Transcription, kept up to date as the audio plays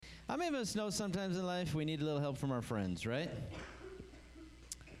How many of us know sometimes in life we need a little help from our friends, right?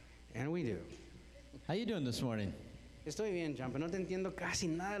 And we do. How you doing this morning? Estoy bien, John, pero no te entiendo casi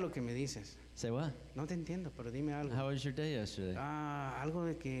nada de lo que me dices. Say what? No te entiendo, pero dime algo. How was your day yesterday? Algo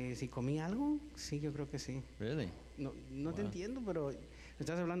de que si comí algo, sí, yo creo que sí. Really? No te entiendo, pero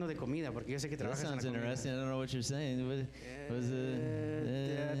estás hablando de comida, porque yo sé que That trabajas en la sounds comida. interesting. I don't know what you're saying.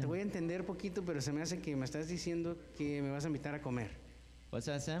 Te voy a entender poquito, pero se me hace que me estás diciendo que me vas a invitar a comer. What's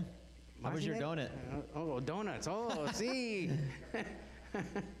that, Sam? How ¿Más was your dinero? donut? Donuts. Oh, sí.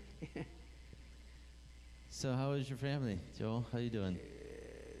 So how is your family? Joel, how you doing?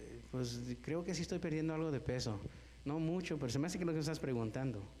 Pues creo que sí estoy perdiendo algo de peso. No mucho, pero se me hace que lo que estás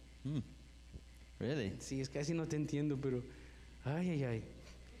preguntando. Really? Sí, es que casi no te entiendo, pero... Ay.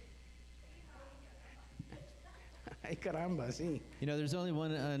 Ay, caramba, sí. You know, there's only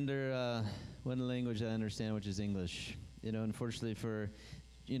one language I understand, which is English. You know, unfortunately for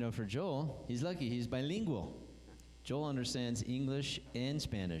Joel, he's lucky. He's bilingual. Joel understands English and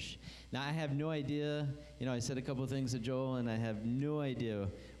Spanish. Now, I have no idea. You know, I said a couple of things to Joel, and I have no idea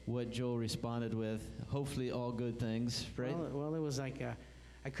what Joel responded with. Hopefully, all good things, right? Well, it was like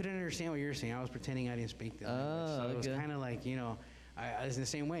I couldn't understand what you were saying. I was pretending I didn't speak the language. So it was kind of like, you know, it's the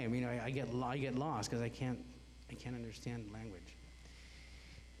same way. I mean, I get lost because I can't understand language.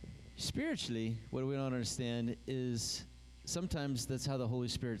 Spiritually, what we don't understand is sometimes that's how the Holy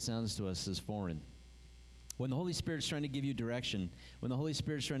Spirit sounds to us as foreign. When the Holy Spirit's trying to give you direction, when the Holy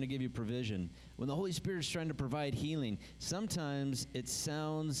Spirit's trying to give you provision, when the Holy Spirit's trying to provide healing, sometimes it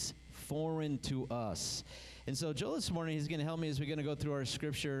sounds foreign to us. And so Joel this morning, he's going to help me as we're going to go through our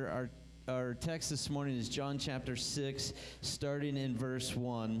scripture. Our text this morning is John chapter 6, starting in verse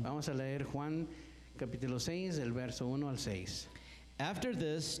 1. Vamos a leer Juan capítulo 6, el verso 1 al 6. After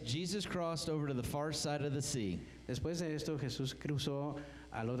this, Jesus crossed over to the far side of the sea, Después de esto, Jesús cruzó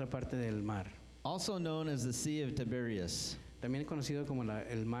a la otra parte del mar, also known as the Sea of Tiberias. también conocido como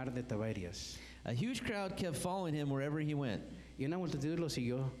el mar de Tiberias. A huge crowd kept following him wherever he went, Y una multitud lo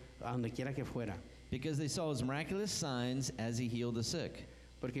siguió a donde quiera que fuera, because they saw his miraculous signs as he healed the sick.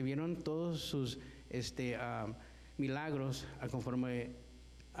 porque vieron todos sus milagros a conforme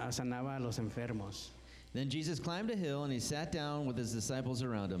sanaba a los enfermos. Then Jesus climbed a hill and he sat down with his disciples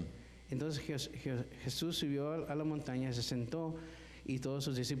around him. Entonces Jesús subió a la montaña, se sentó y todos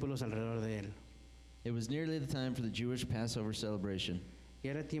sus discípulos alrededor de él. It was nearly the time for the Jewish Passover celebration. Y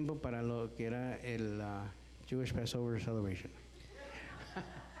era tiempo para lo que era el Jewish Passover celebration.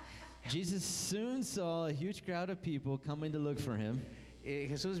 Jesus soon saw a huge crowd of people coming to look for him.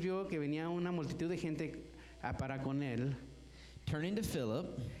 Jesús vio que venía una multitud de gente para con él Turning to Philip,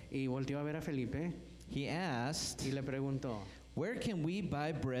 y volteó a ver a Felipe he asked, y le preguntó, "Where can we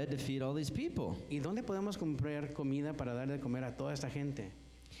buy bread to feed all these people?" ¿y dónde podemos comprar comida para darle de comer a toda esta gente?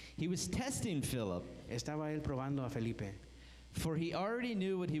 He was testing Philip, Estaba él probando a Felipe, for he already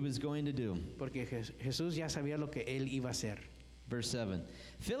knew what he was going to do. porque Jesús ya sabía lo que él iba a hacer. Verse 7.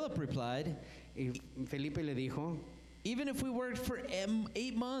 Philip replied, Y Felipe le dijo, "Even if we worked for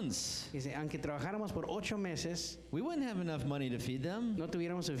 8 months, dice, aunque trabajáramos por 8 meses, we wouldn't have enough money to feed them." no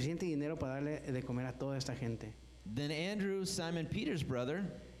tuviéramos suficiente dinero para darle de comer a toda esta gente. Then Andrew, Simon Peter's brother,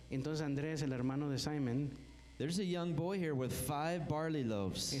 Entonces Andrés, el hermano de Simon, "There's a young boy here with 5 barley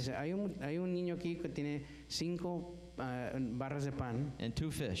loaves dice, hay un niño aquí que tiene 5 barras de pan and 2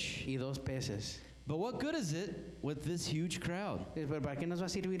 fish. y 2 peces. But what good is it with this huge crowd? Dice, pero ¿para qué nos va a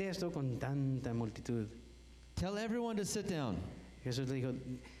servir esto con tanta multitud? Tell everyone to sit down," Jesús le dijo,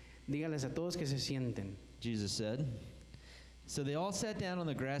 dígales a todos que se sienten. Jesus said. So they all sat down on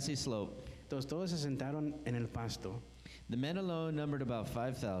the grassy slope. Entonces todos se sentaron en el pasto. The men alone numbered about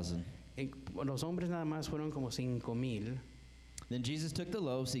 5,000. Los hombres nada más fueron como 5,000. Then Jesus took the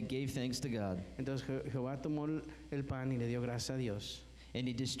loaves, he gave thanks to God, Entonces Jehová tomó el pan y le dio gracias a Dios and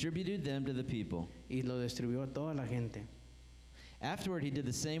he distributed them to the people. y lo distribuyó a toda la gente. Afterward, he did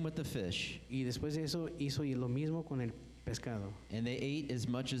the same with the fish, Y después de eso hizo lo mismo con el pescado. and they ate as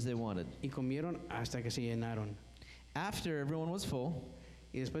much as they wanted. Y comieron hasta que se llenaron. After everyone was full,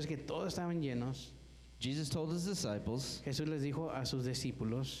 Y después que todos estaban llenos, Jesus told his disciples, Jesús les dijo a sus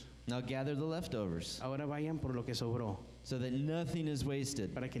discípulos, "Now gather the leftovers, ahora vayan por lo que sobró, so that nothing is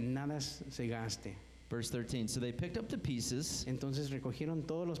wasted." para que nada se gaste. Verse 13. So they picked up the pieces Entonces recogieron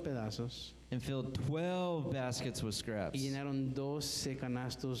todos los pedazos and filled 12 baskets with y scraps, llenaron 12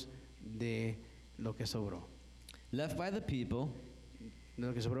 canastos de lo que sobró. left by the people De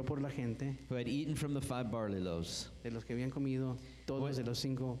lo que sobró por la gente, who had eaten from the 5 barley loaves. de los que habían comido, todos de los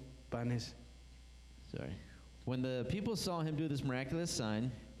 5 panes. Sorry. When the people saw him do this miraculous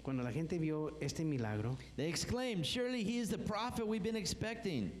sign, Cuando la gente vio este milagro, they exclaimed, "Surely he is the prophet we've been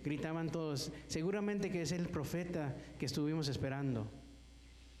expecting." gritaban todos, seguramente que es el profeta que estuvimos esperando.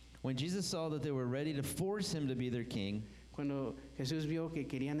 When Jesus saw that they were ready to force him to be their king, Cuando Jesús vio que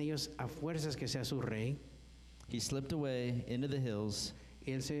querían ellos a fuerzas que sea su rey, he slipped away into the hills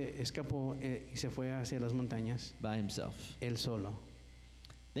él se escapó y se fue hacia las montañas, by himself. él solo.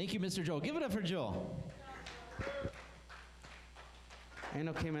 Thank you, Mr. Joel. Give it up for Joel. I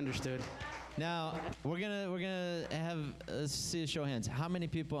know Kim understood. Now, we're gonna have, let's see a show of hands. How many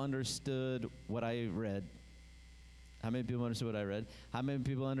people understood what I read? How many people understood what I read? How many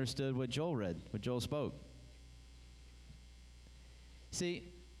people understood what Joel read, what Joel spoke? See,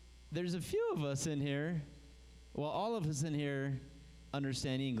 there's a few of us in here, well, all of us in here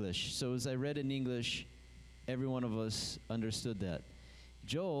understand English. So as I read in English, every one of us understood that.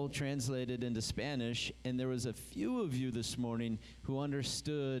 Joel translated into Spanish, and there was a few of you this morning who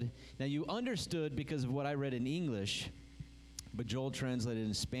understood. Now, you understood because of what I read in English, but Joel translated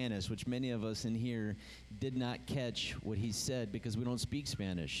in Spanish, which many of us in here did not catch what he said because we don't speak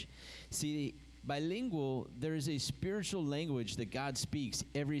Spanish. See, bilingual, there is a spiritual language that God speaks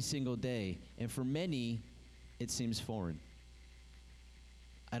every single day, and for many, it seems foreign.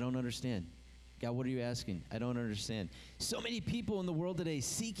 I don't understand. God, what are you asking? I don't understand. So many people in the world today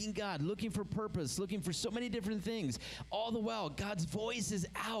seeking God, looking for purpose, looking for so many different things. All the while, God's voice is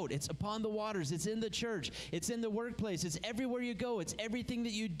out. It's upon the waters. It's in the church. It's in the workplace. It's everywhere you go. It's everything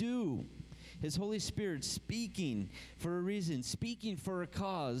that you do. His Holy Spirit speaking for a reason, speaking for a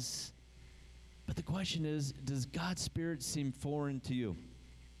cause. But the question is, does God's Spirit seem foreign to you?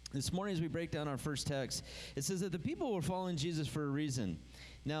 This morning, as we break down our first text, it says that the people were following Jesus for a reason.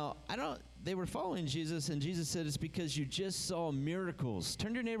 Now, they were following Jesus, and Jesus said it's because you just saw miracles. Turn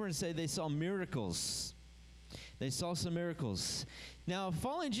to your neighbor and say, they saw miracles. They saw some miracles. Now,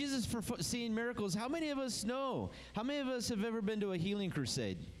 following Jesus for seeing miracles, how many of us know? How many of us have ever been to a healing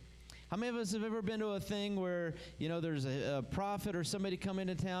crusade? How many of us have ever been to a thing where, there's a prophet or somebody come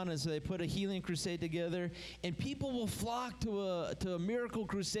into town, and so they put a healing crusade together, and people will flock to a miracle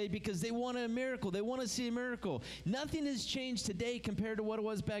crusade because they want a miracle. They want to see a miracle. Nothing has changed today compared to what it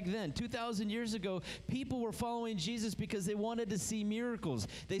was back then. 2,000 years ago, people were following Jesus because they wanted to see miracles.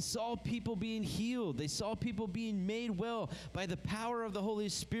 They saw people being healed. They saw people being made well by the power of the Holy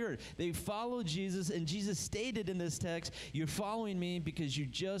Spirit. They followed Jesus, and Jesus stated in this text, you're following me because you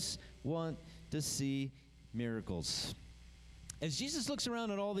just want to see miracles. As Jesus looks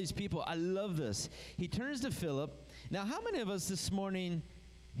around at all these people, I love this. He turns to Philip. Now, how many of us this morning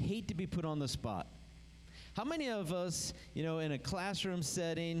hate to be put on the spot? How many of us, in a classroom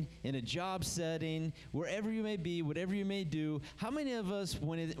setting, in a job setting, wherever you may be, whatever you may do, how many of us,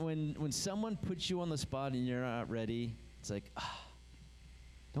 when someone puts you on the spot and you're not ready, it's like,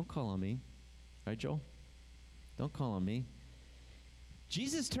 don't call on me. Right, Joel? Don't call on me.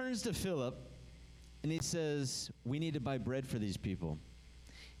 Jesus turns to Philip, and he says, we need to buy bread for these people.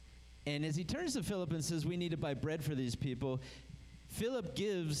 And as he turns to Philip and says, we need to buy bread for these people, Philip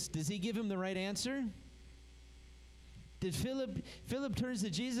does he give him the right answer? Philip turns to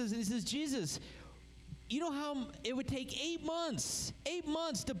Jesus, and he says, Jesus, you know how it would take 8 months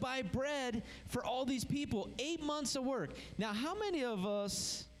to buy bread for all these people, 8 months of work. Now, how many of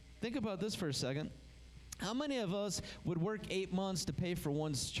us, think about this for a second, how many of us would work 8 months to pay for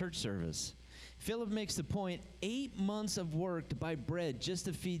one's church service? Philip makes the point, 8 months of work to buy bread just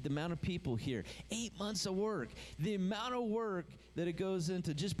to feed the amount of people here. 8 months of work. The amount of work that it goes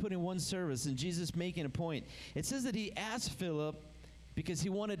into just putting one service, and Jesus making a point. It says that he asked Philip because he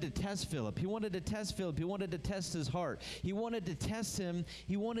wanted to test Philip. He wanted to test Philip. He wanted to test his heart. He wanted to test him.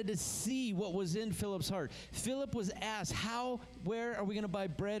 He wanted to see what was in Philip's heart. Philip was asked, where are we going to buy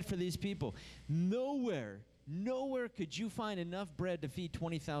bread for these people? Nowhere could you find enough bread to feed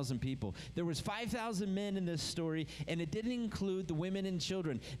 20,000 people. There was 5,000 men in this story, and it didn't include the women and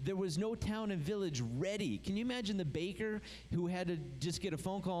children. There was no town and village ready. Can you imagine the baker who had to just get a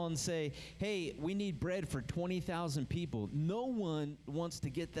phone call and say, hey, we need bread for 20,000 people? No one wants to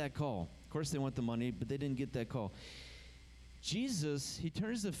get that call. Of course, they want the money, but they didn't get that call. Jesus, he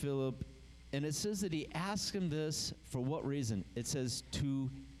turns to Philip, and it says that he asks him this for what reason? It says to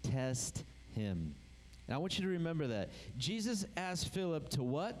test him. And I want you to remember that. Jesus asked Philip to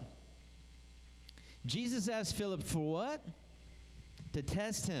what? Jesus asked Philip for what? To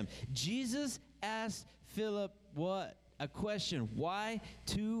test him. Jesus asked Philip what? A question. Why?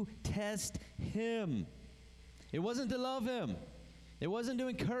 To test him. It wasn't to love him. It wasn't to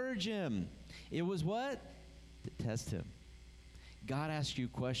encourage him. It was what? To test him. God asks you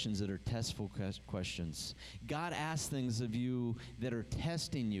questions that are testful questions. God asks things of you that are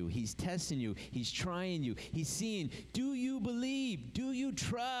testing you. He's testing you. He's trying you. He's seeing, do you believe? Do you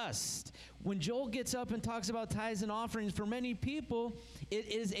trust? When Joel gets up and talks about tithes and offerings, for many people, it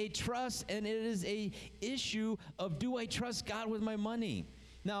is a trust and it is a issue of, do I trust God with my money?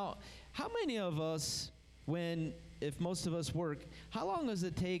 Now, how many of us, if most of us work, how long does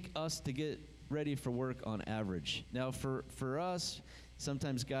it take us to get ready for work on average? Now, for us,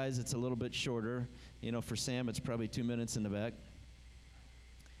 sometimes guys, it's a little bit shorter. For Sam, it's probably 2 minutes in the back.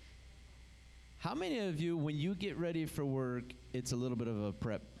 How many of you, when you get ready for work, it's a little bit of a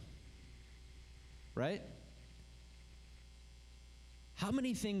prep? Right? How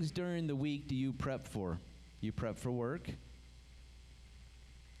many things during the week do you prep for? You prep for work?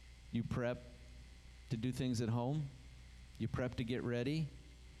 You prep to do things at home? You prep to get ready?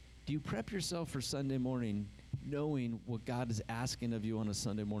 Do you prep yourself for Sunday morning knowing what God is asking of you on a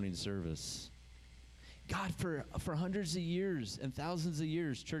Sunday morning service? God, for hundreds of years and thousands of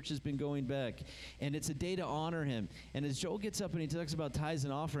years, church has been going back, and it's a day to honor him. And as Joel gets up and he talks about tithes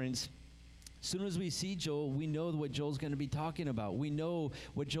and offerings, as soon as we see Joel, we know what Joel's going to be talking about. We know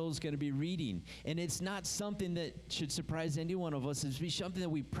what Joel's going to be reading. And it's not something that should surprise any one of us. It's be something that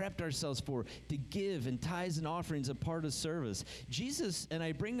we prepped ourselves for, to give, and tithes and offerings a part of service. Jesus, and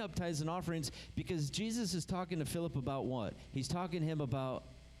I bring up tithes and offerings because Jesus is talking to Philip about what? He's talking to him about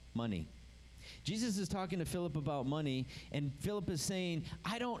money. Jesus is talking to Philip about money, and Philip is saying,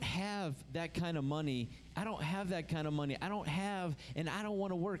 I don't have that kind of money. I don't have that kind of money. I don't have, and I don't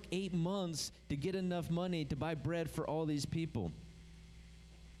want to work 8 months to get enough money to buy bread for all these people.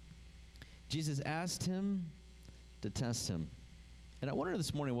 Jesus asked him to test him. And I wonder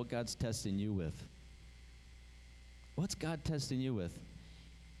this morning what God's testing you with. What's God testing you with?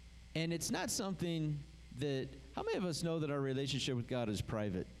 And it's not something that, how many of us know that our relationship with God is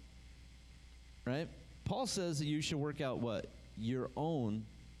private? Right? Paul says that you should work out what? Your own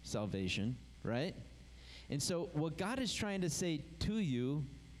salvation, right? And so what God is trying to say to you,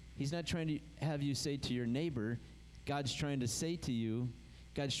 he's not trying to have you say to your neighbor. God's trying to say to you,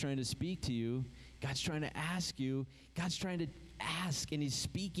 God's trying to speak to you, God's trying to ask you, God's trying to ask, and he's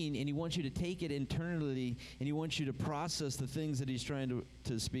speaking, and he wants you to take it internally, and he wants you to process the things that he's trying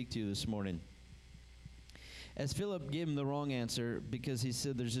to speak to you this morning. As Philip gave him the wrong answer because he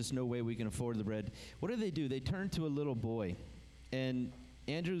said there's just no way we can afford the bread, what do? They turn to a little boy. And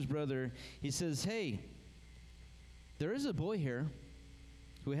Andrew's brother, he says, hey, there is a boy here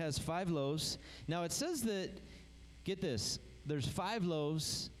who has 5 loaves. Now it says that, get this, there's 5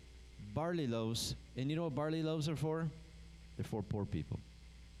 loaves, barley loaves. And you know what barley loaves are for? They're for poor people.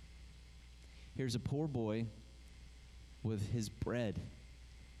 Here's a poor boy with his bread,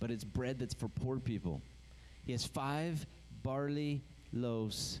 but it's bread that's for poor people. He has 5 barley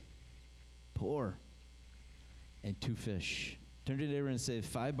loaves, poor, and 2 fish. Turn to your neighbor and say,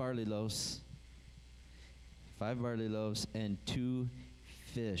 5 barley loaves, 5 barley loaves, and 2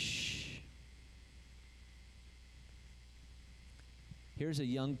 fish. Here's a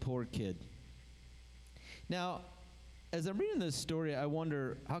young poor kid. Now, as I'm reading this story, I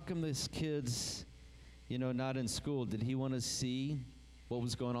wonder, how come this kid's, not in school? Did he want to see what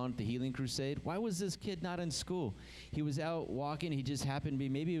was going on at the Healing Crusade? Why was this kid not in school? He was out walking. He just happened to be,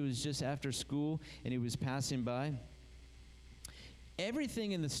 maybe it was just after school, and he was passing by.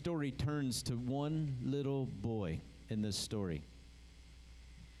 Everything in the story turns to one little boy in this story.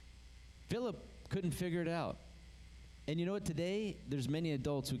 Philip couldn't figure it out. And you know what? Today, there's many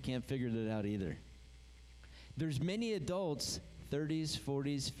adults who can't figure it out either. There's many adults, 30s,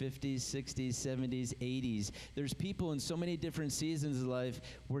 40s, 50s, 60s, 70s, 80s. There's people in so many different seasons of life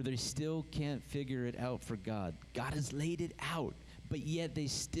where they still can't figure it out for God. God has laid it out, but yet they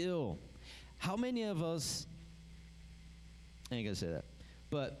still. How many of us, I ain't gonna say that,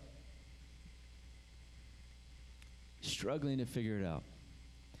 but struggling to figure it out.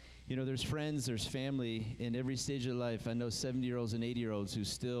 There's friends, there's family in every stage of life. I know 70-year-olds and 80-year-olds who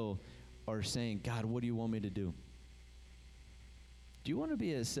still are saying, God, what do you want me to do? Do you want to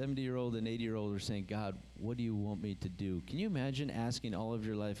be a 70-year-old and 80-year-old or saying, God, what do you want me to do? Can you imagine asking all of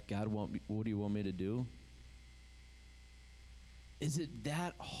your life, God, what do you want me to do? Is it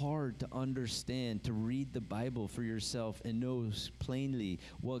that hard to understand, to read the Bible for yourself and know plainly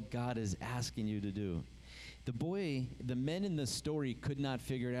what God is asking you to do? The men in the story could not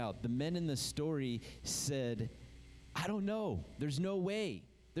figure it out. The men in the story said, I don't know. There's no way.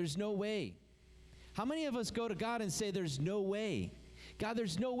 There's no way. How many of us go to God and say, there's no way? God,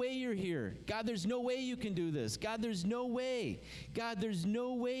 there's no way you're here. God, there's no way you can do this. God, there's no way. God, there's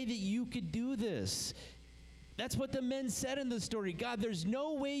no way that you could do this. That's what the men said in the story. God, there's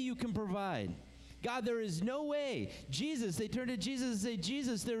no way you can provide. God, there is no way. Jesus, they turned to Jesus and say,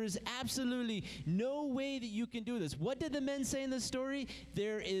 Jesus, there is absolutely no way that you can do this. What did the men say in the story?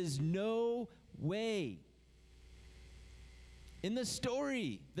 There is no way. In the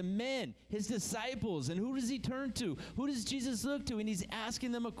story, the men, his disciples, and who does he turn to? Who does Jesus look to? And he's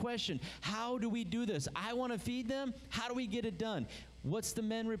asking them a question. How do we do this? I want to feed them. How do we get it done? What's the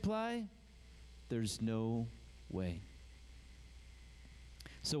men reply? There's no way.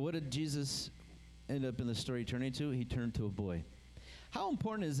 So what did Jesus end up in the story turning to? He turned to a boy. How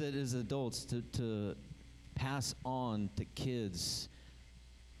important is it as adults to pass on to kids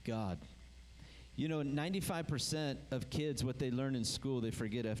God? You know, 95% of kids, what they learn in school, they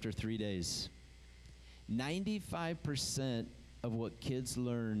forget after 3 days. 95% of what kids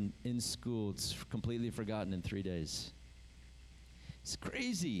learn in school, it's completely forgotten in 3 days. It's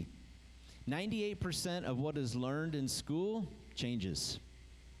crazy. 98% of what is learned in school changes.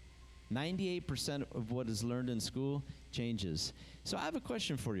 98% of what is learned in school changes. So I have a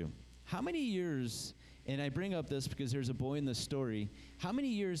question for you. How many years, and I bring up this because there's a boy in the story, how many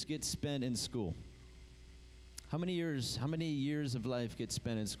years get spent in school? How many years of life get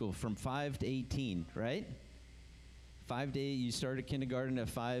spent in school? From 5 to 18, right? 5 to 8, you start at kindergarten at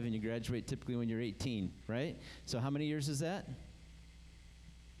 5 and you graduate typically when you're 18, right? So how many years is that?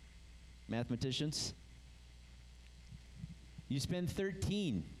 Mathematicians? You spend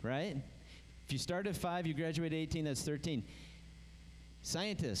 13, right? If you start at 5, you graduate at 18, that's 13.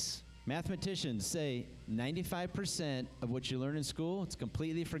 Scientists, mathematicians say 95% of what you learn in school, it's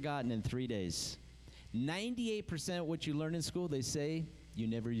completely forgotten in 3 days. 98% of what you learn in school, they say you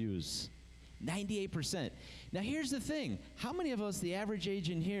never use. 98%. Now here's the thing. How many of us, the average age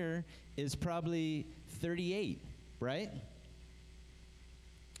in here is probably 38, right?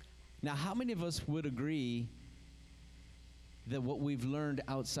 Now how many of us would agree that what we've learned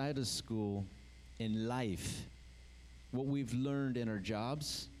outside of school in life, what we've learned in our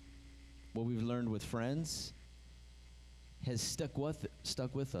jobs, what we've learned with friends, has stuck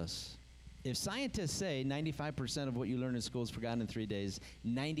with us? If scientists say 95% of what you learn in school is forgotten in 3 days,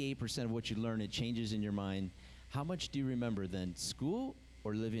 98% of what you learn, it changes in your mind, how much do you remember then? School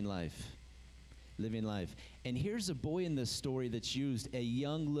or living life? Living life. And here's a boy in this story that's used, a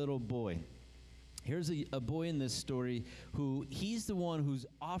young little boy. Here's a boy in this story who he's the one who's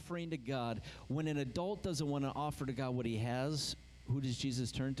offering to God. When an adult doesn't want to offer to God what he has, who does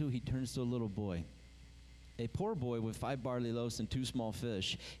Jesus turn to? He turns to a little boy. A poor boy with 5 barley loaves and 2 small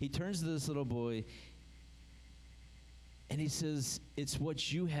fish. He turns to this little boy and he says, it's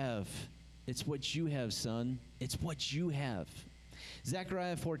what you have. It's what you have, son. It's what you have.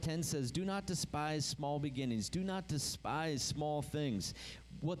 Zechariah 4:10 says, do not despise small beginnings. Do not despise small things.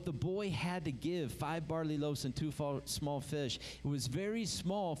 What the boy had to give, 5 barley loaves and 2 small fish, it was very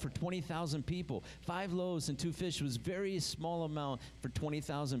small for 20,000 people. 5 loaves and 2 fish was very small amount for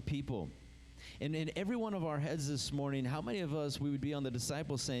 20,000 people. And in every one of our heads this morning, how many of us, we would be on the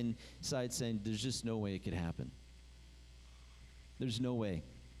disciple side saying, there's just no way it could happen. There's no way.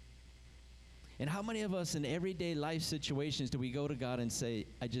 And how many of us in everyday life situations do we go to God and say,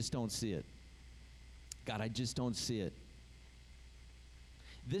 I just don't see it? God, I just don't see it.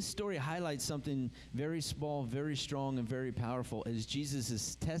 This story highlights something very small, very strong, and very powerful as Jesus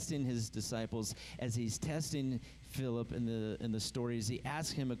is testing his disciples, as he's testing Philip in the stories. He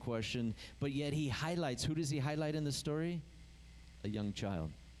asks him a question, but yet he highlights, who does he highlight in the story? A young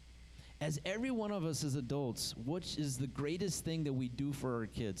child. As every one of us as adults, what is the greatest thing that we do for our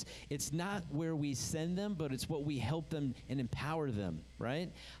kids? It's not where we send them, but it's what we help them and empower them,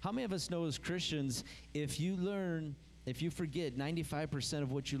 right? How many of us know as Christians, if you forget 95%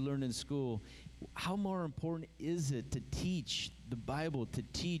 of what you learn in school, how more important is it to teach the Bible, to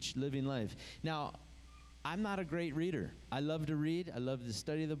teach living life? Now, I'm not a great reader. I love to read. I love to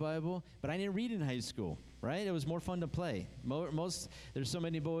study the Bible, but I didn't read in high school, right? It was more fun to play. There's so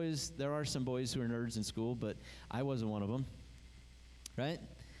many boys. There are some boys who are nerds in school, but I wasn't one of them, right?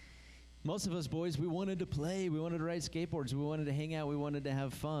 Most of us boys, we wanted to play. We wanted to ride skateboards. We wanted to hang out. We wanted to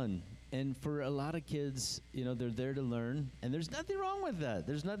have fun. And for a lot of kids, you know, they're there to learn, and there's nothing wrong with that.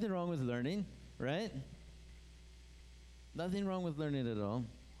 There's nothing wrong with learning, right? Nothing wrong with learning at all.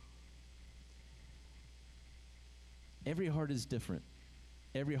 Every heart is different.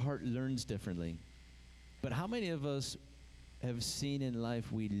 Every heart learns differently. But how many of us have seen in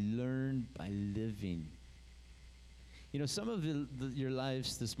life we learn by living? You know, some of your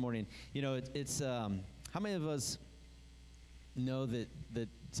lives this morning, you know, how many of us know that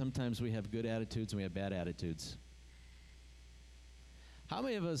sometimes we have good attitudes and we have bad attitudes? How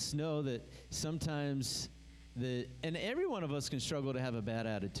many of us know that sometimes And every one of us can struggle to have a bad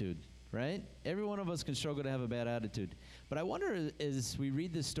attitude, right? Every one of us can struggle to have a bad attitude. But I wonder, as we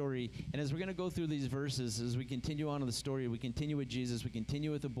read this story, and as we're going to go through these verses, as we continue on in the story, we continue with Jesus, we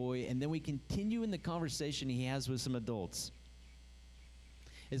continue with the boy, and then we continue in the conversation he has with some adults.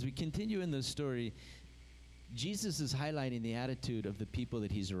 As we continue in this story, Jesus is highlighting the attitude of the people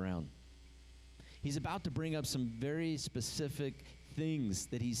that he's around. He's about to bring up some very specific things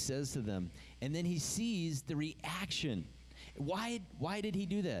that he says to them, and then he sees the reaction. Why did he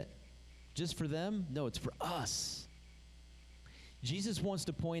do that? Just for them? No, it's for us. Jesus wants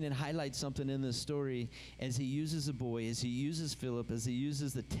to point and highlight something in this story as he uses a boy, as he uses Philip, as he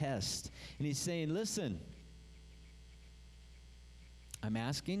uses the test. And he's saying, listen, I'm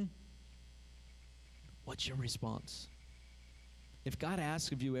asking, what's your response? If God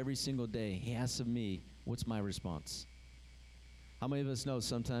asks of you every single day, he asks of me, what's my response? How many of us know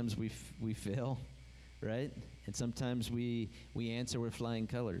sometimes we fail, right? And sometimes we answer with flying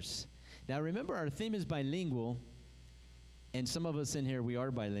colors. Now remember, our theme is bilingual, and some of us in here, we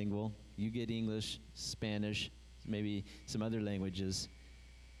are bilingual. You get English, Spanish, maybe some other languages.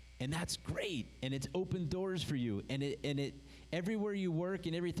 And that's great, and it's opened doors for you. And it everywhere you work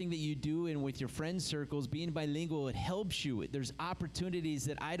and everything that you do and with your friend circles, being bilingual, it helps you. There's opportunities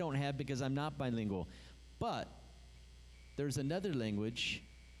that I don't have because I'm not bilingual. But there's another language.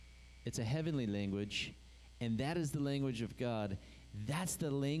 It's a heavenly language, and that is the language of God. That's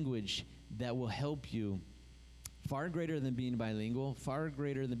the language that will help you. Far greater than being bilingual, far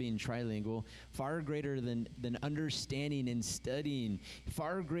greater than being trilingual, far greater than understanding and studying,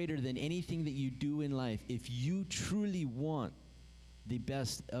 far greater than anything that you do in life. If you truly want the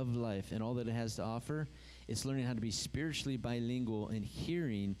best of life and all that it has to offer, it's learning how to be spiritually bilingual and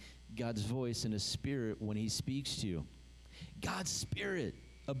hearing God's voice in a spirit when he speaks to you. God's spirit.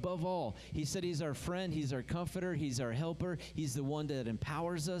 Above all, he said he's our friend, he's our comforter, he's our helper, he's the one that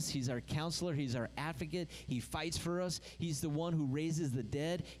empowers us, he's our counselor, he's our advocate, he fights for us, he's the one who raises the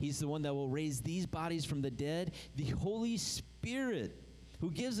dead, he's the one that will raise these bodies from the dead. The Holy Spirit, who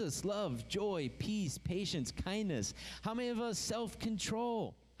gives us love, joy, peace, patience, kindness. How many of us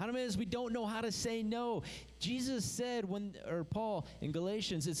self-control? How many of us we don't know how to say no? Jesus said, Paul in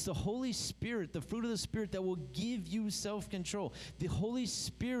Galatians, it's the Holy Spirit, the fruit of the Spirit, that will give you self-control. The Holy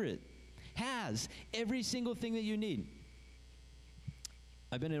Spirit has every single thing that you need.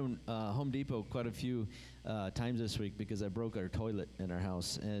 I've been in Home Depot quite a few times this week because I broke our toilet in our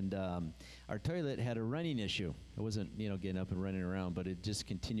house. And our toilet had a running issue. It wasn't, getting up and running around, but it just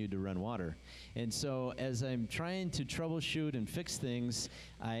continued to run water. And so as I'm trying to troubleshoot and fix things,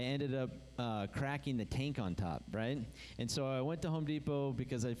 I ended up cracking the tank on top, right? And so I went to Home Depot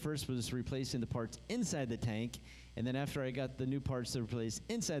because I first was replacing the parts inside the tank. And then after I got the new parts to replace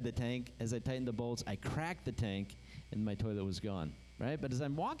inside the tank, as I tightened the bolts, I cracked the tank and my toilet was gone. Right? But as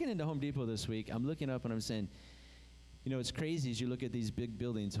I'm walking into Home Depot this week, I'm looking up and I'm saying, it's crazy as you look at these big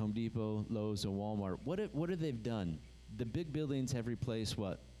buildings, Home Depot, Lowe's, and Walmart. What have they done? The big buildings have replaced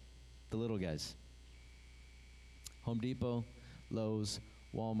what? The little guys. Home Depot, Lowe's,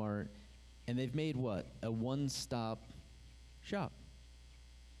 Walmart, and they've made what? A one-stop shop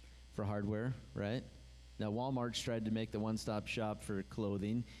for hardware, right? Now, Walmart's tried to make the one-stop shop for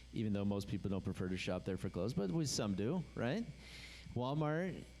clothing, even though most people don't prefer to shop there for clothes, but some do, right?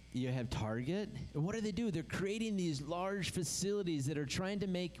 Walmart, you have Target. And what do? They're creating these large facilities that are trying to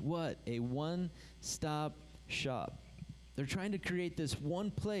make what? A one-stop shop. They're trying to create this one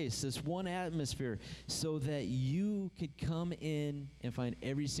place, this one atmosphere, so that you could come in and find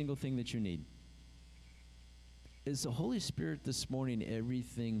every single thing that you need. Is the Holy Spirit this morning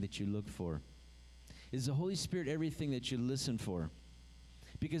everything that you look for? Is the Holy Spirit everything that you listen for?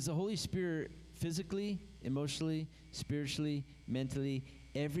 Because the Holy Spirit, physically, emotionally, spiritually, mentally,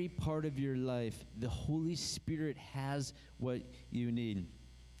 every part of your life, the Holy Spirit has what you need.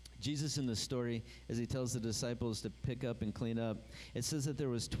 Jesus in the story, as he tells the disciples to pick up and clean up, it says that there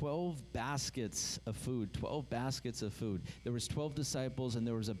was 12 baskets of food, 12 baskets of food. There was 12 disciples, and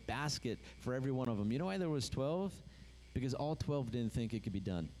there was a basket for every one of them. You know why there was 12? Because all 12 didn't think it could be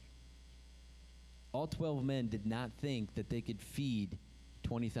done. All 12 men did not think that they could feed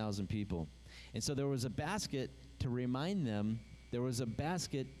 20,000 people. And so there was a basket to remind them, there was a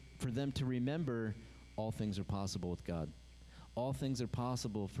basket for them to remember all things are possible with God. All things are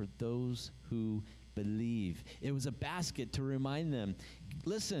possible for those who believe. It was a basket to remind them,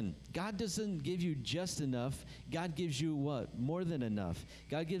 listen, God doesn't give you just enough. God gives you what? More than enough.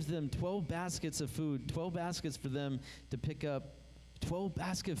 God gives them 12 baskets of food, 12 baskets for them to pick up, 12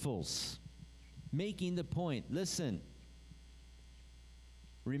 basketfuls. Making the point, listen,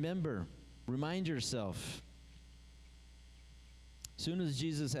 remember, remind yourself, Soon as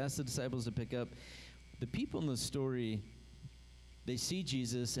Jesus asked the disciples to pick up, the people in the story, they see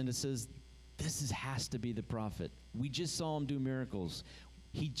Jesus, and it says, has to be the prophet. We just saw him do miracles.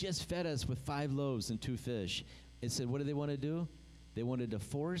 He just fed us with 5 loaves and 2 fish. It said, what did they want to do? They wanted to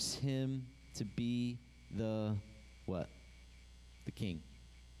force him to be the what? The king.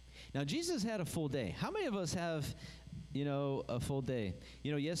 Now, Jesus had a full day. How many of us have, a full day?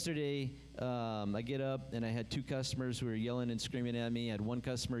 Yesterday, I get up, and I had 2 customers who were yelling and screaming at me. I had one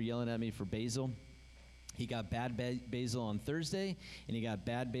customer yelling at me for basil. He got bad basil on Thursday, and he got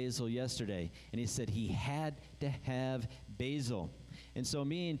bad basil yesterday. And he said he had to have basil. And so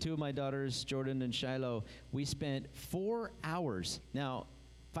me and 2 of my daughters, Jordan and Shiloh, we spent 4 hours. Now,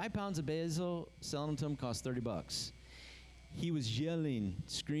 5 pounds of basil, selling them to him cost $30. He was yelling,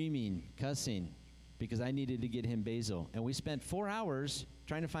 screaming, cussing, because I needed to get him basil. And we spent 4 hours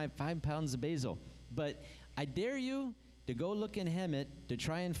trying to find 5 pounds of basil. But I dare you to go look in Hemet to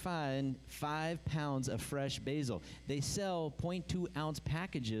try and find 5 pounds of fresh basil. They sell 0.2 ounce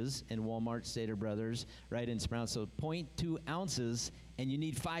packages in Walmart, Stater Brothers, right in Sprouts. So 0.2 ounces, and you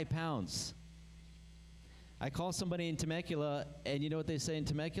need 5 pounds. I call somebody in Temecula, and you know what they say in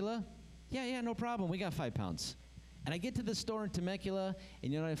Temecula? Yeah, no problem. We got 5 pounds. And I get to the store in Temecula,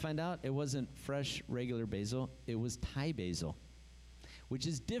 and you know what I find out? It wasn't fresh, regular basil. It was Thai basil, which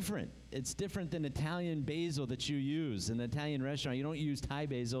is different. It's different than Italian basil that you use in an Italian restaurant. You don't use Thai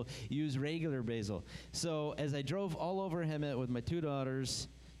basil, you use regular basil. So as I drove all over Hemet with my 2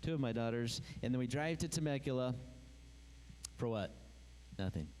 of my daughters, and then we drive to Temecula, for what?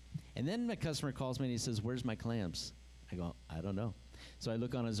 Nothing. And then my customer calls me and he says, where's my clams? I go, I don't know. So I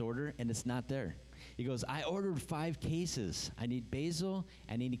look on his order, and it's not there. He goes, I ordered 5 cases. I need basil,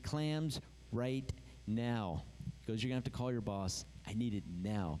 I need clams right now. He goes, you're going to have to call your boss. I need it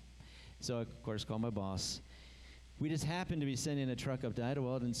now. So I, of course, call my boss. We just happened to be sending a truck up to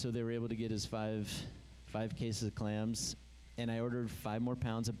Idlewild, and so they were able to get us 5 cases of clams, and I ordered 5 more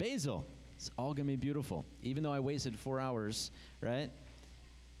pounds of basil. It's all going to be beautiful, even though I wasted 4 hours, right?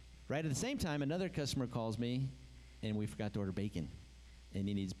 Right at the same time, another customer calls me, and we forgot to order bacon, and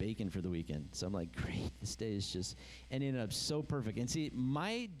he needs bacon for the weekend. So I'm like, great, this day is just, and it ended up so perfect. And see,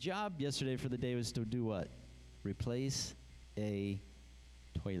 my job yesterday for the day was to do what? Replace a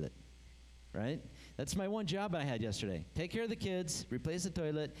toilet, right? That's my one job I had yesterday. Take care of the kids, replace the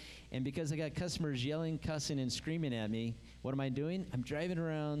toilet, and because I got customers yelling, cussing, and screaming at me, what am I doing? I'm driving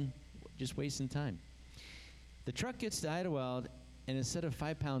around just wasting time. The truck gets to Idlewild, and instead of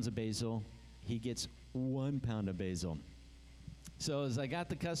 5 pounds of basil, he gets 1 pound of basil. So as I got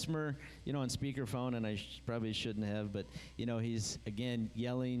the customer, on speakerphone, and I probably shouldn't have, but, he's, again,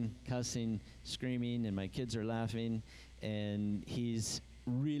 yelling, cussing, screaming, and my kids are laughing, and he's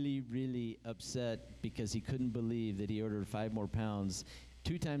really, really upset because he couldn't believe that he ordered 5 more pounds.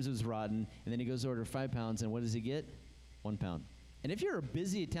 2 times it was rotten, and then he goes to order 5 pounds, and what does he get? 1 pound. And if you're a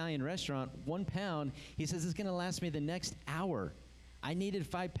busy Italian restaurant, 1 pound, he says, it's going to last me the next hour. I needed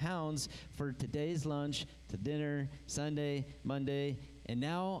 5 pounds for today's lunch, to dinner, Sunday, Monday, and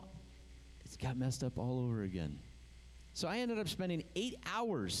now it's got messed up all over again. So I ended up spending 8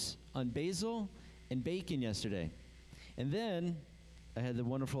 hours on basil and bacon yesterday. And then I had the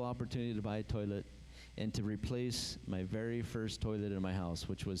wonderful opportunity to buy a toilet and to replace my very first toilet in my house,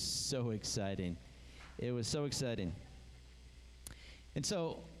 which was so exciting. It was so exciting. And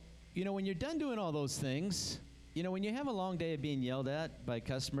so, when you're done doing all those things, when you have a long day of being yelled at by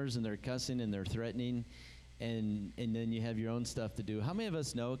customers and they're cussing and they're threatening, and then you have your own stuff to do, how many of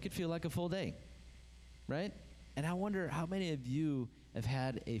us know it could feel like a full day, right? And I wonder how many of you have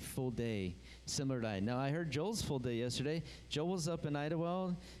had a full day similar to I. Now, I heard Joel's full day yesterday. Joel was up in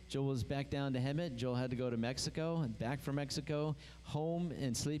Idlewild. Joel was back down to Hemet. Joel had to go to Mexico and back from Mexico, home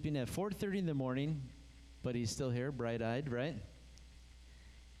and sleeping at 4:30 in the morning, but he's still here, bright-eyed, right?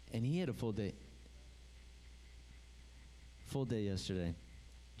 And he had a full day. Full day yesterday.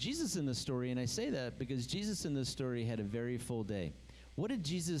 Jesus in the story, and I say that because Jesus in this story had a very full day. What did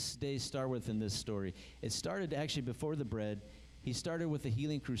Jesus' day start with in this story? It started actually before the bread. He started with a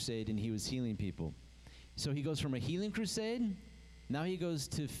healing crusade, and he was healing people. So he goes from a healing crusade, now he goes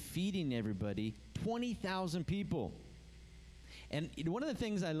to feeding everybody, 20,000 people. And one of the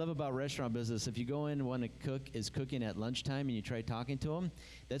things I love about restaurant business, if you go in and want to cook, is cooking at lunchtime and you try talking to them,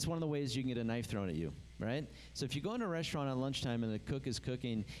 that's one of the ways you can get a knife thrown at you, right? So if you go in a restaurant at lunchtime and the cook is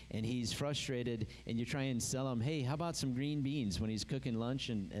cooking and he's frustrated and you try and sell him, hey, how about some green beans when he's cooking lunch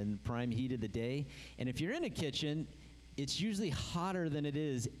and prime heat of the day? And if you're in a kitchen, it's usually hotter than it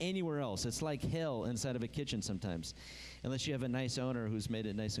is anywhere else. It's like hell inside of a kitchen sometimes, unless you have a nice owner who's made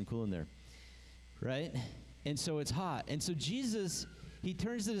it nice and cool in there, right? And so it's hot. And so Jesus, he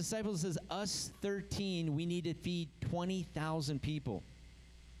turns to the disciples and says, us 13, we need to feed 20,000 people.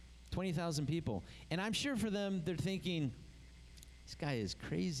 20,000 people. And I'm sure for them, they're thinking, this guy is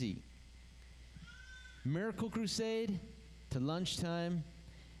crazy. Miracle crusade to lunchtime.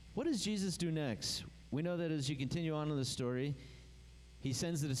 What does Jesus do next? We know that as you continue on in the story, he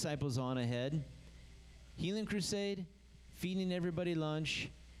sends the disciples on ahead. Healing crusade, feeding everybody lunch,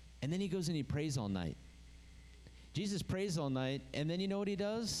 and then he goes and he prays all night. Jesus prays all night, and then you know what he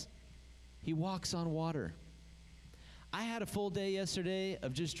does? He walks on water. I had a full day yesterday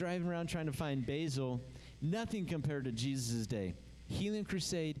of just driving around trying to find basil. Nothing compared to Jesus' day. Healing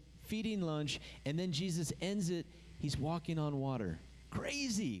crusade, feeding lunch, and then Jesus ends it. He's walking on water.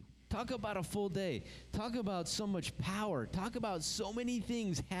 Crazy. Talk about a full day. Talk about so much power. Talk about so many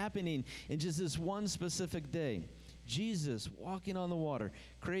things happening in just this one specific day. Jesus walking on the water.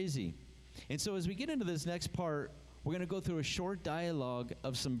 Crazy. And so as we get into this next part, we're going to go through a short dialogue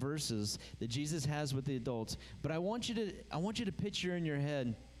of some verses that Jesus has with the adults. But I want you to picture in your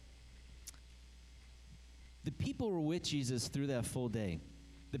head the people were with Jesus through that full day.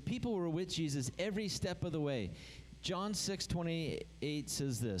 The people were with Jesus every step of the way. John 6:28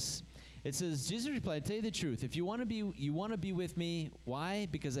 says this. It says, Jesus replied, tell you the truth. If you want to be with me, why?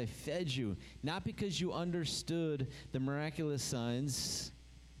 Because I fed you, not because you understood the miraculous signs,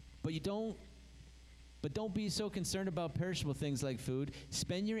 but don't be so concerned about perishable things like food.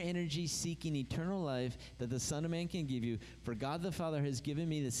 Spend your energy seeking eternal life that the Son of Man can give you. For God the Father has given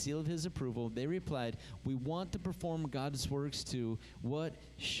me the seal of his approval. They replied, we want to perform God's works too. What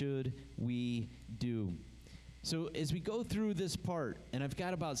should we do? So as we go through this part, and I've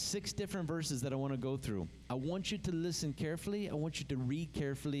got about 6 different verses that I want to go through. I want you to listen carefully. I want you to read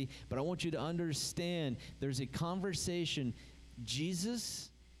carefully. But I want you to understand there's a conversation.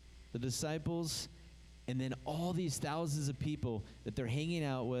 Jesus, the disciples, and then all these thousands of people that they're hanging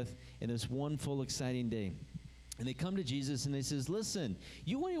out with in this one full exciting day. And they come to Jesus and they says, listen,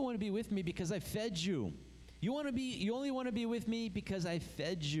 you only want to be with me because I fed you. You only want to be with me because I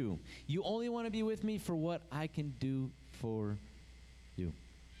fed you. You only want to be with me for what I can do for you.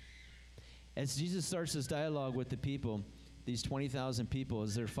 As Jesus starts this dialogue with the people, these 20,000 people,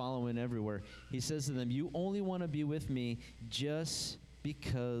 as they're following everywhere, he says to them, you only want to be with me just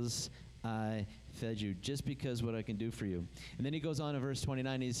because I fed you, just because what I can do for you. And then he goes on in verse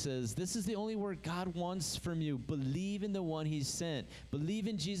 29, he says, this is the only work God wants from you. Believe in the one he sent. Believe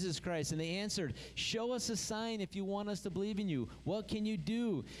in Jesus Christ. And they answered, show us a sign if you want us to believe in you. What can you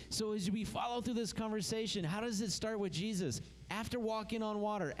do? So as we follow through this conversation, how does it start with Jesus? After walking on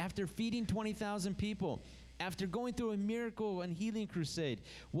water, after feeding 20,000 people, after going through a miracle and healing crusade,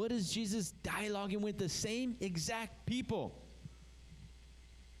 what is Jesus dialoguing with? The same exact people.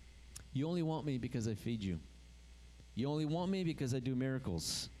 You only want me because I feed you. You only want me because I do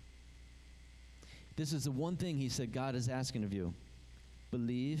miracles. This is the one thing he said God is asking of you.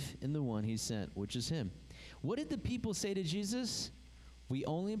 Believe in the one he sent, which is him. What did the people say to Jesus? We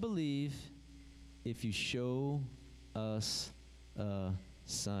only believe if you show us a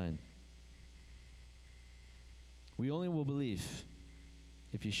sign. We only will believe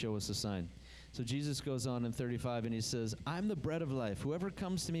if you show us a sign. So Jesus goes on in 35 and he says, I'm the bread of life. Whoever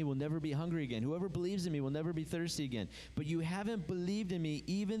comes to me will never be hungry again. Whoever believes in me will never be thirsty again. But you haven't believed in me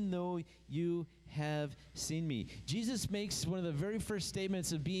even though you have seen me. Jesus makes one of the very first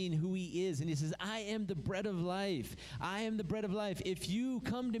statements of being who he is. And he says, I am the bread of life. I am the bread of life. If you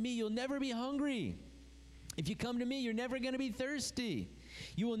come to me, you'll never be hungry. If you come to me, you're never going to be thirsty.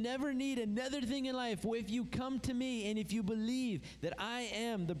 You will never need another thing in life. If you come to me and if you believe that I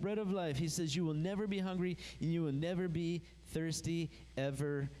am the bread of life, he says you will never be hungry and you will never be thirsty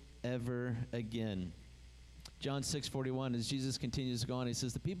ever again. John 6:41, as Jesus continues to go on, he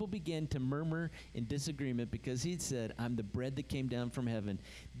says, the people began to murmur in disagreement because he'd said, I'm the bread that came down from heaven.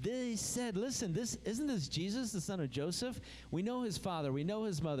 They said, listen, isn't this Jesus, the son of Joseph? We know his father. We know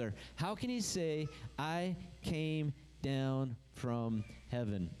his mother. How can he say, I came down from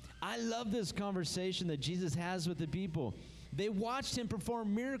heaven? I love this conversation that Jesus has with the people. They watched him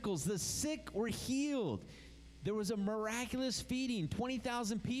perform miracles. The sick were healed. There was a miraculous feeding,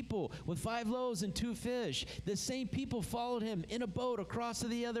 20,000 people with 5 loaves and 2 fish. The same people followed him in a boat across to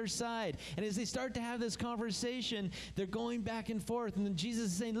the other side. And as they start to have this conversation, they're going back and forth. And then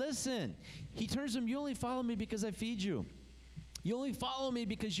Jesus is saying, listen, he turns to them, you only follow me because I feed you. You only follow me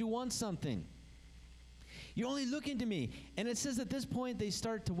because you want something. You're only looking to me. And it says at this point, they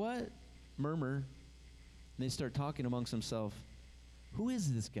start to what? Murmur. And they start talking amongst themselves. Who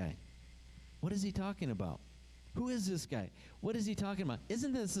is this guy? What is he talking about? Who is this guy? What is he talking about?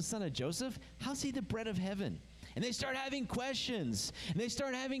 Isn't this the son of Joseph? How's he the bread of heaven? And they start having questions, and they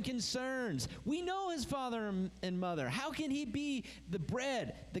start having concerns. We know his father and mother. How can he be the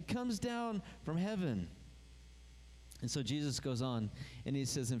bread that comes down from heaven? And so Jesus goes on, and he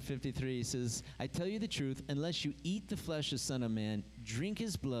says in 53, he says, I tell you the truth, unless you eat the flesh of the Son of Man, drink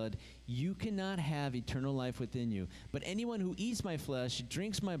his blood, you cannot have eternal life within you. But anyone who eats my flesh,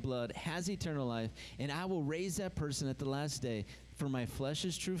 drinks my blood, has eternal life, and I will raise that person at the last day. For my flesh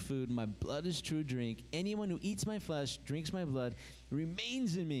is true food, my blood is true drink. Anyone who eats my flesh, drinks my blood,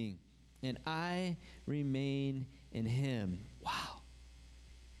 remains in me, and I remain in him. Wow.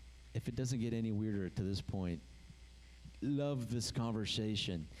 If it doesn't get any weirder to this point, love this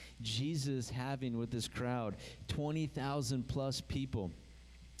conversation. Jesus having with this crowd, 20,000 plus people.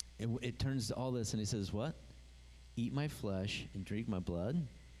 It turns to all this, and he says, what? Eat my flesh and drink my blood?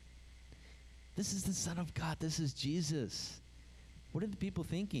 This is the Son of God. This is Jesus. What are the people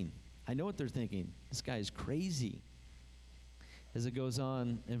thinking? I know what they're thinking. This guy is crazy. As it goes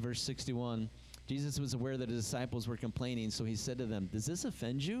on in verse 61, Jesus was aware that his disciples were complaining, so he said to them, does this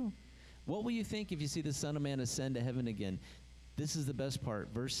offend you? What will you think if you see the Son of Man ascend to heaven again? This is the best part.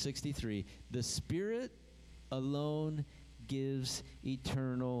 Verse 63, the Spirit alone gives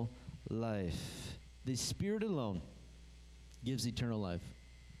eternal life. The Spirit alone gives eternal life.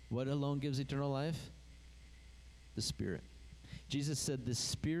 What alone gives eternal life? The Spirit. Jesus said the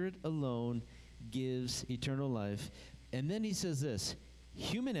Spirit alone gives eternal life. And then he says this,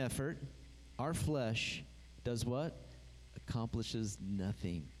 human effort, our flesh, does what? Accomplishes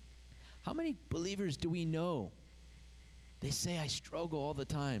nothing. How many believers do we know? They say, I struggle all the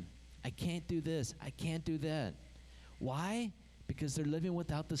time. I can't do this. I can't do that. Why? Because they're living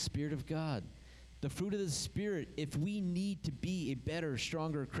without the Spirit of God. The fruit of the Spirit, if we need to be a better,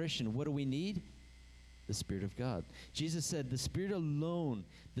 stronger Christian, what do we need? The Spirit of God. Jesus said, the Spirit alone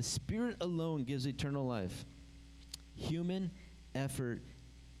gives eternal life. Human effort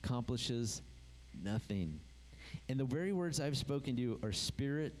accomplishes nothing. And the very words I've spoken to you are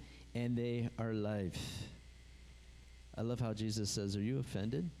spirit and they are life. I love how Jesus says, are you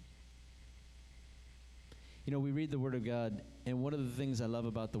offended? You know, we read the Word of God, and one of the things I love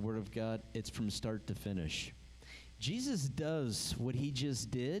about the Word of God, it's from start to finish. Jesus does what he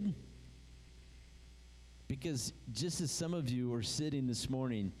just did because just as some of you are sitting this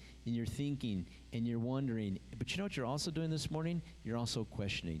morning and you're thinking and you're wondering, but you know what you're also doing this morning? You're also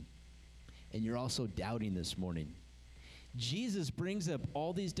questioning. And you're also doubting this morning. Jesus brings up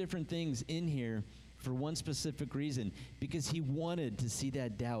all these different things in here for one specific reason, because he wanted to see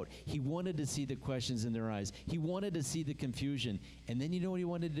that doubt. He wanted to see the questions in their eyes. He wanted to see the confusion. And then you know what he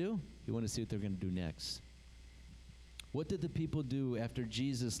wanted to do? He wanted to see what they're going to do next. What did the people do after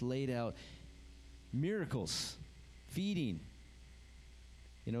Jesus laid out miracles, feeding?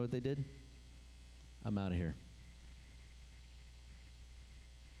 You know what they did? I'm out of here.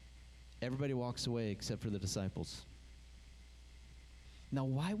 Everybody walks away except for the disciples. Now,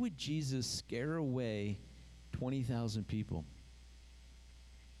 why would Jesus scare away 20,000 people?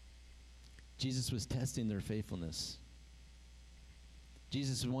 Jesus was testing their faithfulness.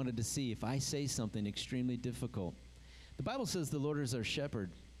 Jesus wanted to see if I say something extremely difficult. The Bible says the Lord is our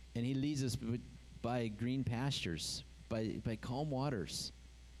shepherd, and he leads us by green pastures, by calm waters.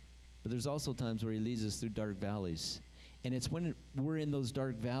 But there's also times where he leads us through dark valleys. And it's when we're in those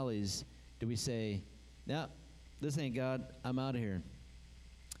dark valleys do we say, no, this ain't God, I'm out of here.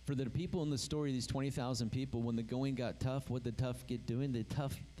 For the people in the story, these 20,000 people, when the going got tough, what did tough get doing? The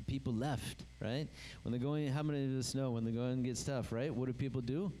people left, right? When the going, how many of us know when the going gets tough, right? What do people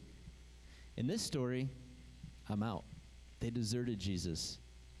do? In this story, I'm out. They deserted Jesus.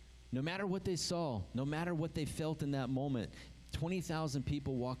 No matter what they saw, no matter what they felt in that moment, 20,000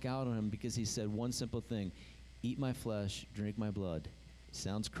 people walk out on him because he said one simple thing, eat my flesh, drink my blood.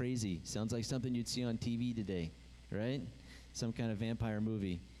 Sounds crazy. Sounds like something you'd see on TV today, right? Some kind of vampire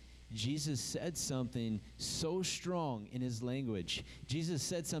movie. Jesus said something so strong in his language. Jesus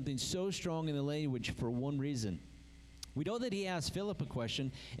said something so strong in the language for one reason. We know that he asked Philip a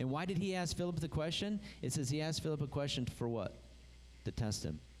question. And why did he ask Philip the question? It says he asked Philip a question for what? To test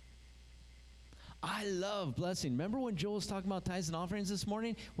him. I love blessing. Remember when Joel was talking about tithes and offerings this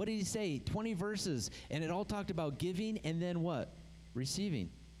morning? What did he say? 20 verses. And it all talked about giving and then what? Receiving.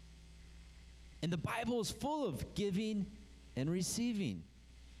 And the Bible is full of giving and receiving.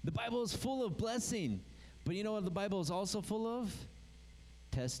 The Bible is full of blessing. But you know what the Bible is also full of?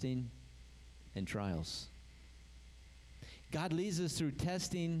 Testing and trials. God leads us through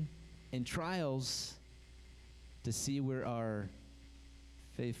testing and trials to see where our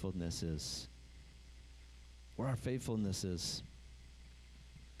faithfulness is. where our faithfulness is.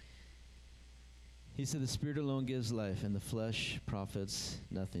 He said, the Spirit alone gives life, and the flesh profits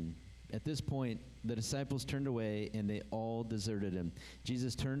nothing. At this point, the disciples turned away, and they all deserted him.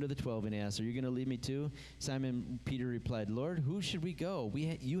 Jesus turned to the 12 and asked, are you going to leave me too? Simon Peter replied, Lord, who should we go?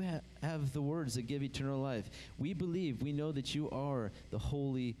 You have the words that give eternal life. We believe, we know that you are the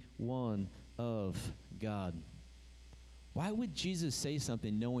Holy One of God. Why would Jesus say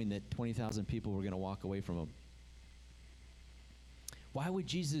something knowing that 20,000 people were going to walk away from him? Why would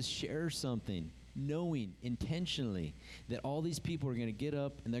Jesus share something knowing intentionally that all these people are going to get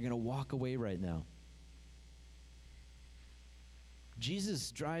up and they're going to walk away right now?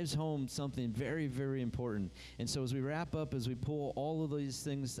 Jesus drives home something very, very important. And so as we wrap up, as we pull all of these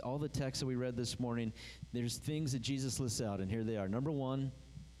things, all the texts that we read this morning, there's things that Jesus lists out, and here they are. Number one,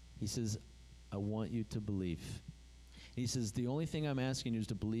 he says, I want you to believe. He says, the only thing I'm asking you is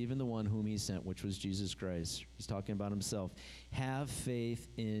to believe in the one whom he sent, which was Jesus Christ. He's talking about himself. Have faith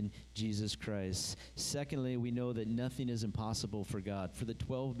in Jesus Christ. Secondly, we know that nothing is impossible for God. For the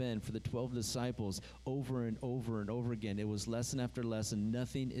 12 men, for the 12 disciples, over and over and over again, it was lesson after lesson.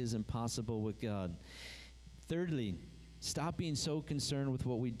 Nothing is impossible with God. Thirdly, stop being so concerned with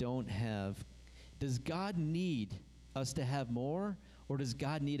what we don't have. Does God need us to have more, or does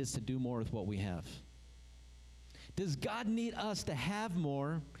God need us to do more with what we have? Does God need us to have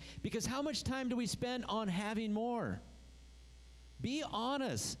more? Because how much time do we spend on having more? Be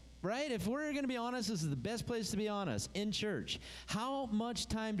honest, right? If we're going to be honest, this is the best place to be honest, in church. How much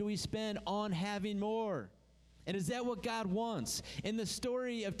time do we spend on having more? And is that what God wants? In the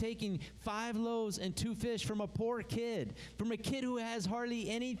story of taking 5 loaves and 2 fish from a poor kid, from a kid who has hardly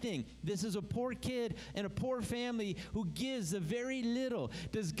anything. This is a poor kid and a poor family who gives a very little.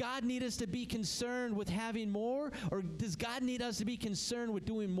 Does God need us to be concerned with having more? Or does God need us to be concerned with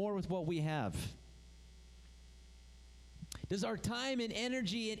doing more with what we have? Does our time and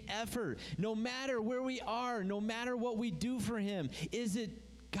energy and effort, no matter where we are, no matter what we do for him, is it,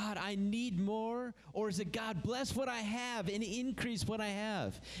 God, I need more? Or is it, God, bless what I have and increase what I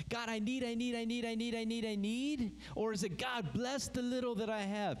have? God, I need. Or is it, God, bless the little that I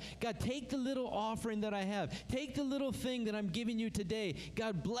have? God, take the little offering that I have. Take the little thing that I'm giving you today.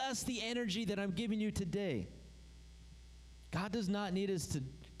 God, bless the energy that I'm giving you today. God does not need us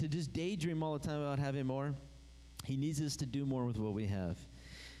to just daydream all the time about having more. He needs us to do more with what we have.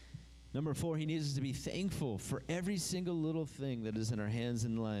 Number 4, he needs us to be thankful for every single little thing that is in our hands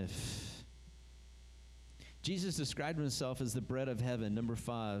in life. Jesus described himself as the bread of heaven, number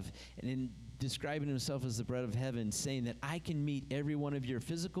 5. And in describing himself as the bread of heaven, saying that I can meet every one of your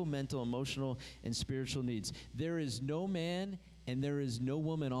physical, mental, emotional, and spiritual needs. There is no man and there is no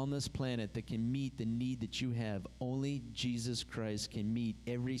woman on this planet that can meet the need that you have. Only Jesus Christ can meet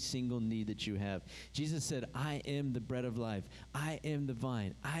every single need that you have. Jesus said, I am the bread of life. I am the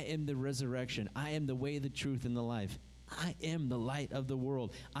vine. I am the resurrection. I am the way, the truth, and the life. I am the light of the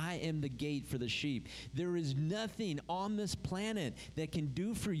world. I am the gate for the sheep. There is nothing on this planet that can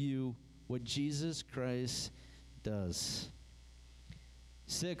do for you what Jesus Christ does.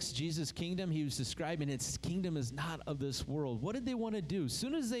 6, Jesus' kingdom, he was describing its kingdom is not of this world. What did they want to do? As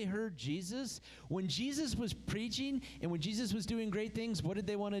soon as they heard Jesus, when Jesus was preaching and when Jesus was doing great things, what did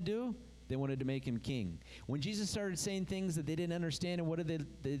they want to do? They wanted to make him king. When Jesus started saying things that they didn't understand and what did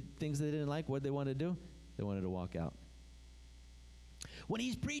the things they didn't like, what did they want to do? They wanted to walk out. When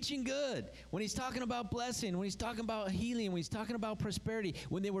he's preaching good, when he's talking about blessing, when he's talking about healing, when he's talking about prosperity,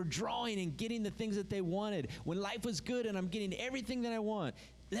 when they were drawing and getting the things that they wanted, when life was good and I'm getting everything that I want,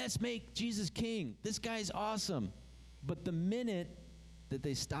 let's make Jesus king. This guy's awesome. But the minute that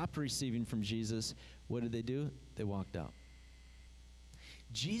they stopped receiving from Jesus, what did they do? They walked out.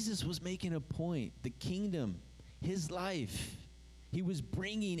 Jesus was making a point. The kingdom, his life, he was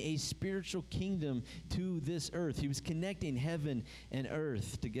bringing a spiritual kingdom to this earth. He was connecting heaven and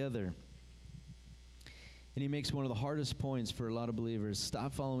earth together. And he makes one of the hardest points for a lot of believers.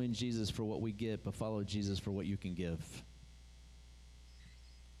 Stop following Jesus for what we get, but follow Jesus for what you can give.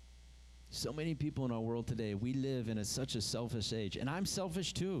 So many people in our world today, we live in such a selfish age. And I'm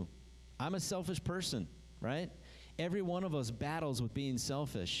selfish too. I'm a selfish person, right? Every one of us battles with being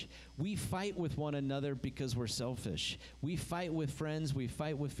selfish. We fight with one another because we're selfish. We fight with friends. We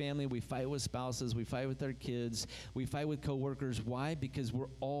fight with family. We fight with spouses. We fight with our kids. We fight with coworkers. Why? Because we're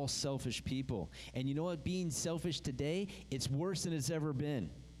all selfish people. And you know what? Being selfish today, it's worse than it's ever been.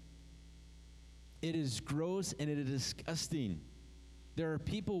 It is gross and it is disgusting. There are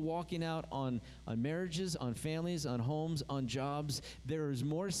people walking out on marriages, on families, on homes, on jobs. There is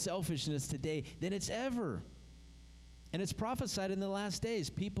more selfishness today than it's ever. And it's prophesied in the last days.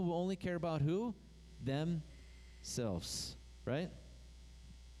 People will only care about who? Them selves, right?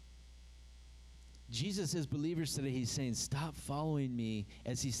 Jesus, as believers today, he's saying, stop following me,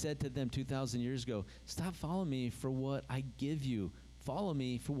 as he said to them 2,000 years ago. Stop following me for what I give you. Follow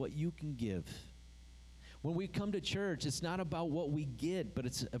me for what you can give. When we come to church, it's not about what we get, but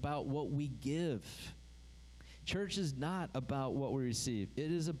it's about what we give. Church is not about what we receive.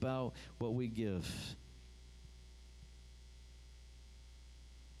 It is about what we give.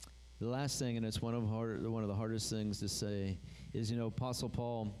 The last thing, and it's one of the hardest things to say, is, Apostle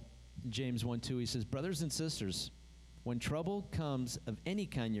Paul, James 1:2, he says, brothers and sisters, when trouble comes of any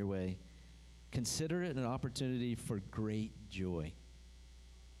kind your way, consider it an opportunity for great joy.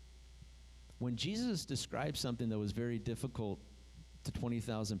 When Jesus described something that was very difficult to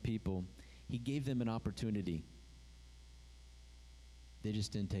 20,000 people, he gave them an opportunity. They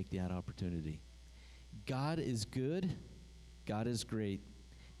just didn't take that opportunity. God is good. God is great.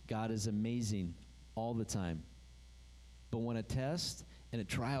 God is amazing all the time. But when a test and a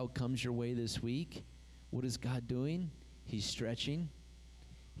trial comes your way this week, what is God doing? He's stretching.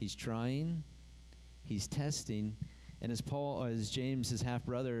 He's trying. He's testing. And as James, his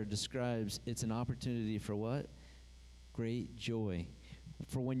half-brother, describes, it's an opportunity for what? Great joy.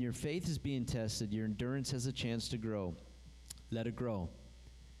 For when your faith is being tested, your endurance has a chance to grow. Let it grow.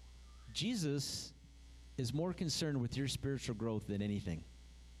 Jesus is more concerned with your spiritual growth than anything.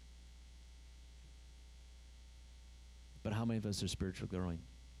 But how many of us are spiritually growing?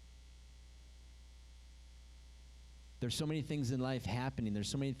 There's so many things in life happening. There's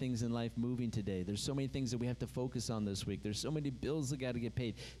so many things in life moving today. There's so many things that we have to focus on this week. There's so many bills that got to get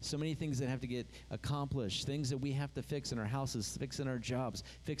paid. So many things that have to get accomplished. Things that we have to fix in our houses, fix in our jobs,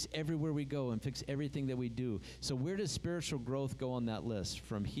 fix everywhere we go, and fix everything that we do. So where does spiritual growth go on that list?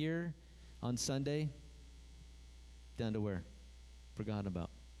 From here on Sunday down to where? Forgotten about.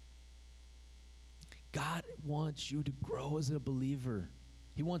 God wants you to grow as a believer.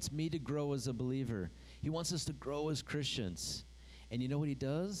 He wants me to grow as a believer. He wants us to grow as Christians. And you know what he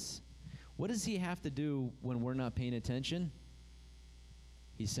does? What does he have to do when we're not paying attention?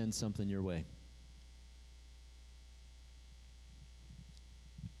 He sends something your way.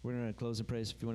 We're going to close in praise. If you want